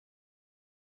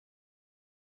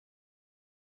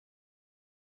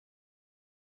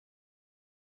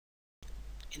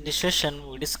In this session,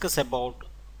 we discuss about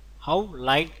how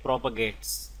light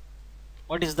propagates.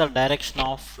 What is the direction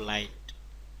of light?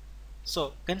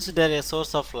 So, consider a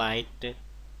source of light.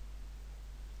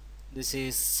 This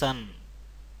is sun.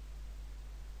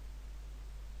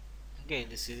 Okay,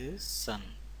 this is sun.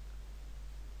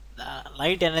 The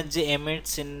light energy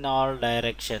emits in all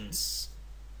directions.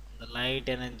 The light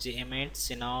energy emits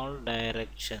in all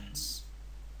directions.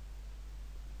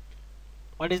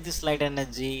 What is this light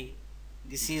energy?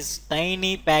 This is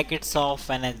tiny packets of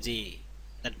energy.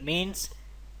 That means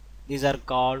these are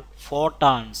called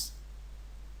photons.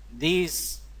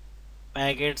 These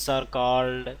packets are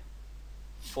called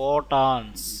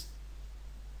photons.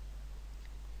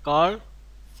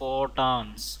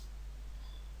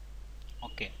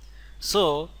 Okay.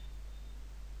 So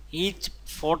each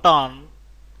photon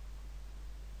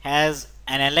has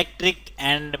an electric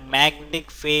and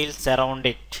magnetic fields around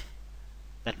it.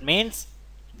 That means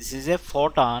this is a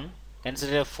photon.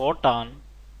 Consider a photon.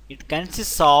 It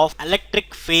consists of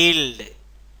electric field.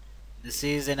 This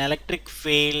is an electric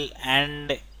field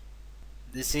and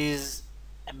this is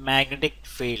a magnetic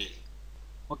field.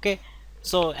 Okay.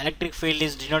 So electric field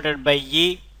is denoted by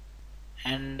E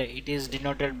and it is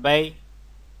denoted by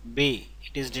B.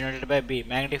 It is denoted by B.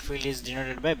 Magnetic field is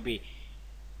denoted by B.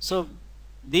 So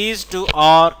these two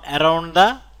are around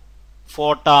the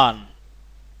photon.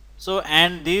 So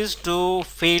and these two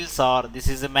fields are, this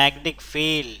is a magnetic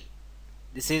field,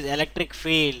 this is electric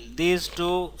field. These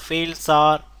two fields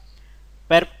are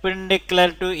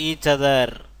perpendicular to each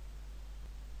other.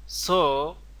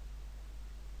 So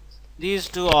these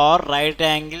two are right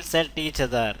angles at each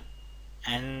other,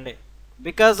 and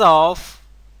because of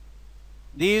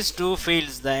these two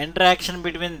fields, the interaction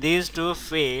between these two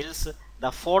fields,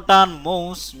 the photon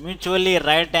moves mutually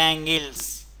right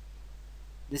angles.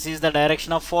 This is the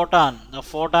direction of photon. The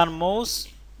photon moves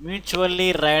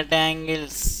mutually right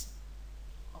angles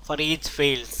for each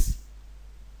fields.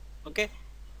 Okay,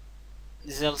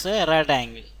 this is also a right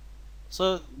angle.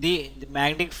 So the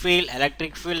magnetic field,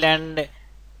 electric field, and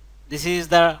this is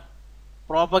the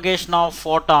propagation of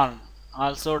photon,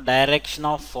 also direction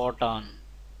of photon.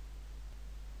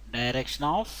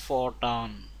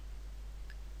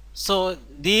 So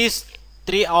these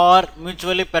three are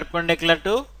mutually perpendicular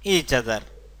to each other.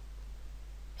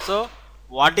 So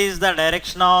what is the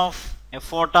direction of a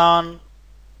photon?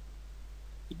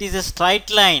 It is a straight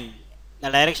line.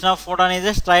 The direction of photon is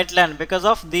a straight line because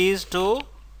of these two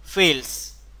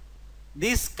fields.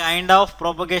 This kind of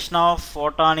propagation of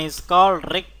photon is called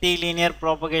rectilinear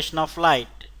propagation of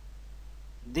light.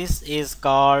 This is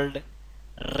called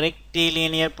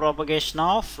rectilinear propagation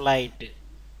of light.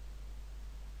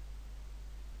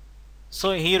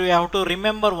 So here we have to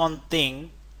remember one thing.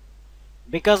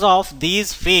 Because of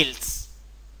these fields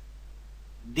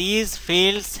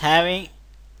having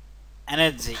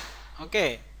energy.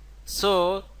 Okay,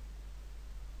 so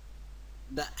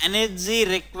the energy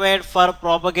required for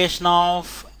propagation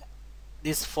of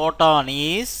this photon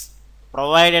is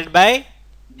provided by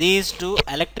these two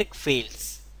electric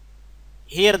fields.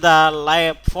 Here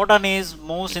the photon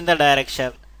moves in the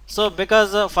direction. So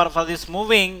because for this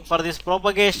moving, for this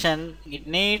propagation, it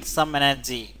needs some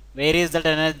energy. Where is that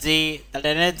energy? That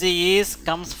energy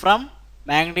comes from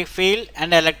magnetic field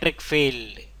and electric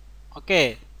field.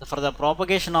 Okay, so for the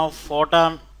propagation of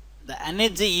photon, the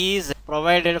energy is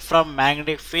provided from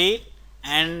magnetic field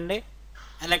and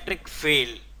electric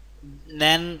field.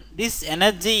 Then this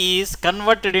energy is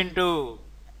converted into,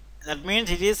 that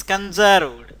means it is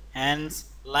conserved. Hence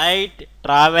light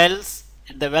travels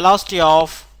at the velocity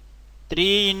of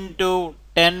 3 into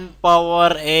 10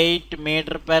 power 8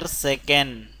 meter per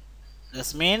second.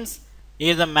 This means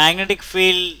if the magnetic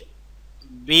field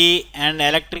B and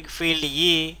electric field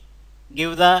E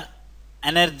give the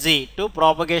energy to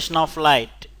propagation of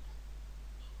light.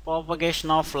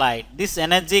 This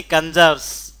energy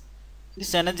conserves.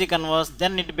 This energy converts,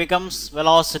 then it becomes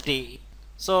velocity.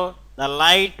 So the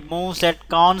light moves at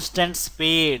constant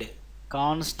speed.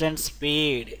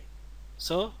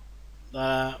 So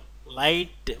the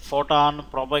light photon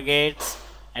propagates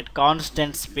at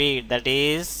constant speed, that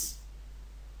is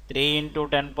 3 into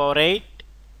 10 power 8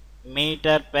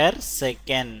 meter per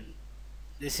second.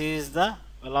 This is the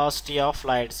velocity of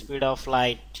light, speed of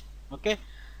light. Okay,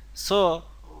 so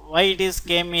why it is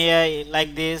came here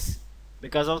like this?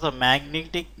 Because of the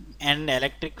magnetic and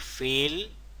electric field,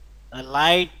 the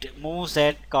light moves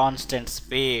at constant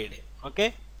speed.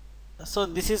 Okay, so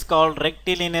this is called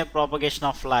rectilinear propagation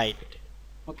of light.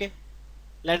 Okay,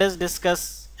 let us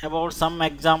discuss about some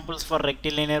examples for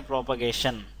rectilinear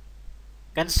propagation.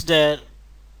 Consider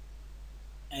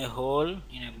a hole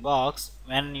in a box.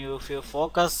 When you if you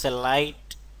focus a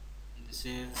light, this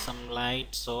is some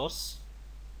light source,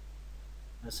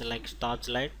 this is like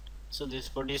torchlight, so this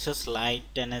produces light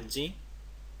energy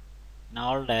in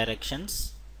all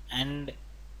directions. And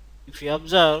if you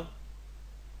observe,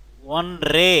 one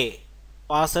ray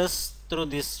passes through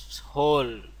this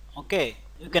hole. Okay,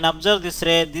 you can observe this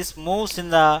ray, this moves in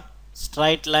the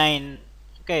straight line.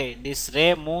 Okay, this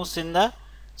ray moves in the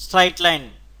straight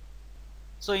line.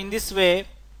 So in this way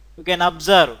you can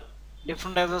observe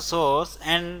different types of source,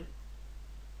 and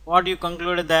what you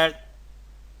concluded that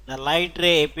the light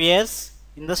ray appears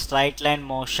in the straight line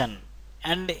motion.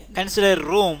 And consider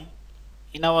room.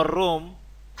 In our room,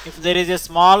 if there is a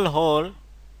small hole,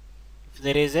 if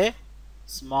there is a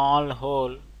small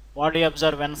hole, what do you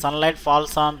observe when sunlight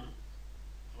falls on?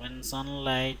 When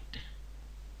sunlight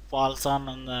falls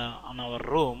on our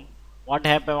room, what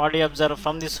happen? What do you observe?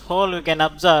 From this hole you can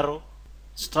observe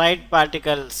straight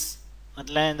particles.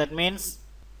 That means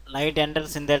light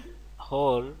enters in that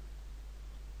hole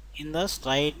in the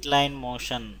straight line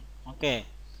motion. Okay,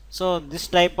 so this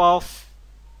type of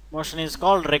motion is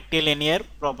called rectilinear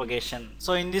propagation.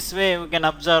 So in this way we can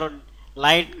observe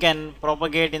light can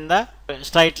propagate in the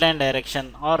straight line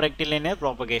direction or rectilinear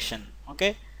propagation.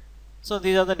 Okay, so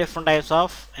these are the different types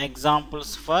of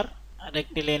examples for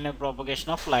rectilinear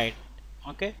propagation of light.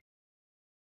 Okay.